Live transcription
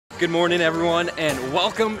Good morning, everyone, and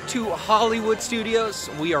welcome to Hollywood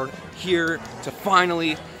Studios. We are here to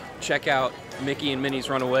finally check out Mickey and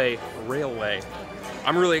Minnie's Runaway Railway.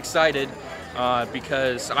 I'm really excited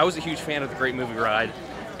because I was a huge fan of the Great Movie Ride,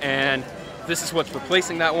 and this is what's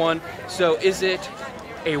replacing that one. So is it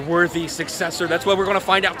a worthy successor? That's what we're going to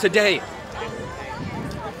find out today.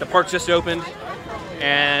 The park just opened,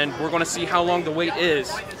 and we're going to see how long the wait is.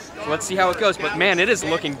 So let's see how it goes, but man, it is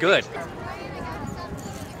looking good.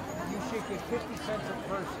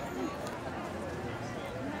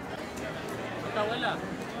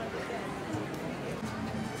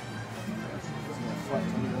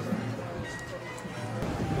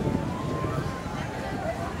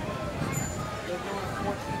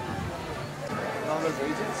 All those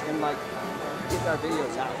agents and like get our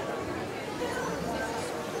videos out.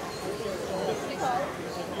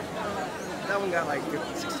 That one got like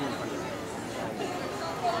 1,600.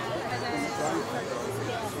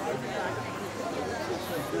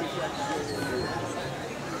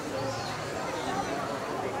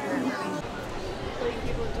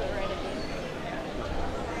 People do it right away.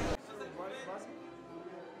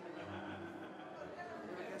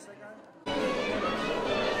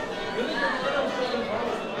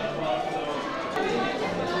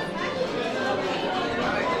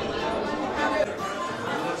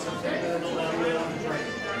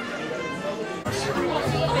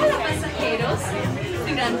 Hola pasajeros,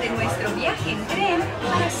 durante nuestro viaje en tren,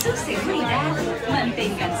 para su seguridad,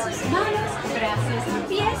 mantengan sus manos, brazos,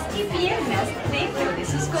 pies y piernas dentro de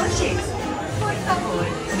sus coches. Por favor,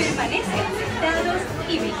 permanezcan sentados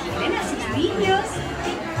y vigilen a sus niños.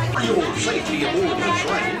 For your safety aboard the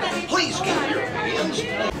train, please keep your hands.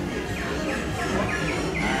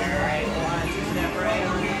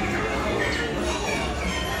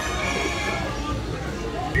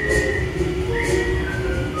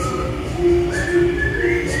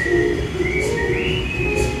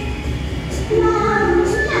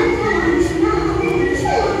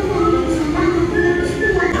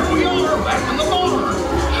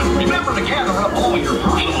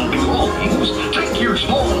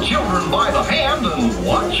 Small children by the hand and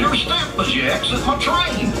watch your step as you exit my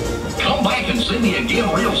train. Come back and see me again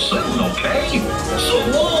real soon, okay? So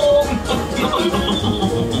long!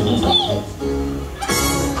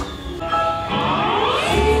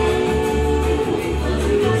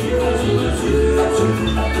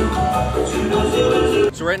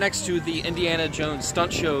 So right next to the Indiana Jones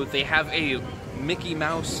stunt show, they have a Mickey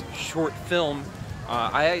Mouse short film.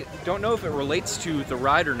 I don't know if it relates to the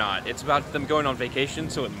ride or not. It's about them going on vacation,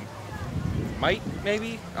 so it might,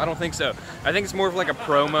 maybe? I don't think so. I think it's more of like a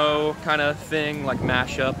promo kind of thing, like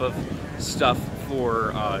mashup of stuff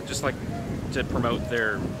for just like to promote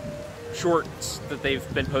their shorts that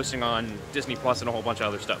they've been posting on Disney Plus and a whole bunch of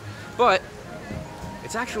other stuff. But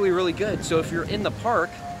it's actually really good. So if you're in the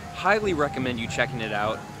park, highly recommend you checking it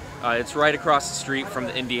out. It's right across the street from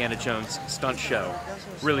the Indiana Jones stunt show.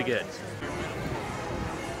 Really good.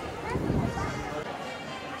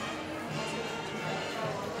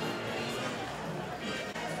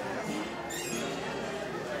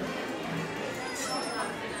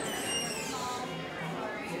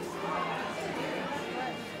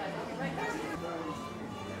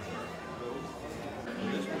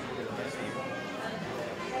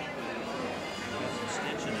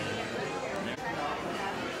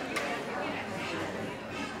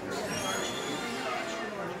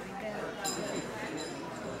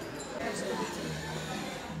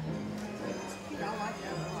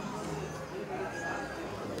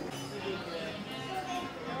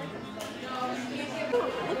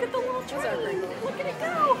 Look at the little train. Look at it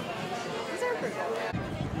go.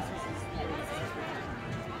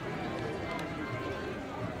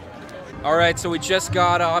 All right, so we just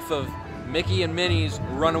got off of Mickey and Minnie's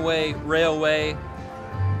Runaway Railway.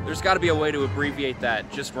 There's got to be a way to abbreviate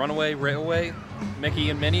that. Just Runaway Railway? Mickey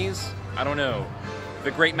and Minnie's? I don't know.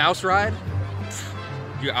 The Great Mouse Ride?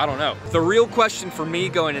 I don't know. The real question for me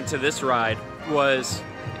going into this ride was,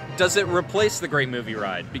 does it replace the Great Movie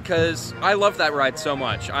Ride? Because I love that ride so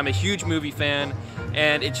much. I'm a huge movie fan,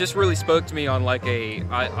 and it just really spoke to me on like a,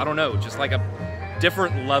 I don't know, just like a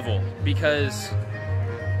different level, because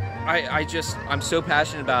I'm so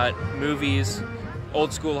passionate about movies,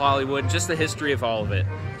 old school Hollywood, just the history of all of it.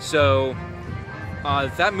 So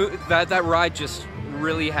that ride just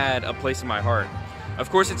really had a place in my heart. Of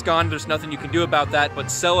course it's gone, there's nothing you can do about that,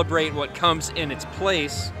 but celebrate what comes in its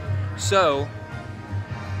place. So,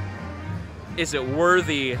 is it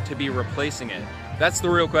worthy to be replacing it? That's the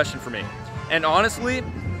real question for me. And honestly,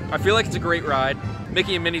 I feel like it's a great ride.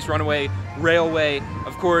 Mickey and Minnie's Runaway Railway,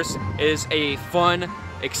 of course, is a fun,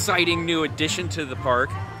 exciting new addition to the park.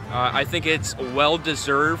 I think it's well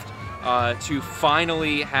deserved to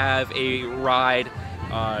finally have a ride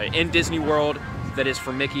in Disney World that is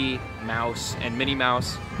for Mickey Mouse and Minnie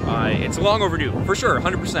Mouse. It's long overdue, for sure,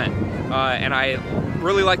 100%. And I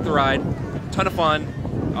really like the ride, ton of fun,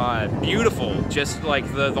 beautiful, just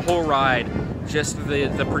like the whole ride, just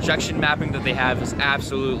the projection mapping that they have is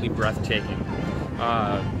absolutely breathtaking.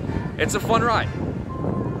 It's a fun ride,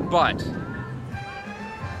 but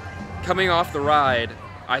coming off the ride,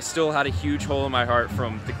 I still had a huge hole in my heart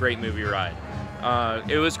from the Great Movie Ride.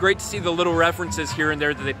 It was great to see the little references here and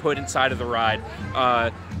there that they put inside of the ride.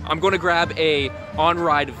 I'm going to grab a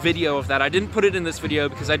on-ride video of that. I didn't put it in this video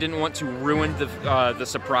because I didn't want to ruin the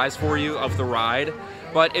surprise for you of the ride.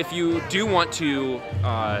 But if you do want to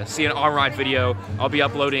see an on-ride video, I'll be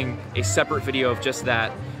uploading a separate video of just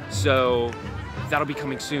that. So that'll be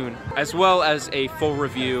coming soon, as well as a full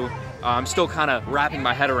review. I'm still kind of wrapping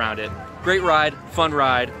my head around it. Great ride, fun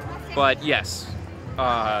ride, but yes,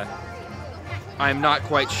 I'm not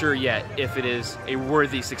quite sure yet if it is a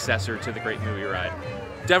worthy successor to the Great Movie Ride.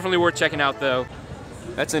 Definitely worth checking out though.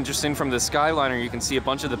 That's interesting, from the Skyliner you can see a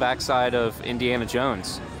bunch of the backside of Indiana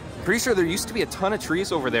Jones. I'm pretty sure there used to be a ton of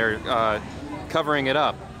trees over there covering it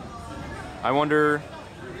up. I wonder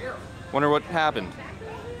what happened.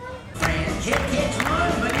 But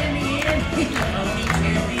in the end, he's the only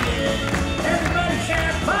champion.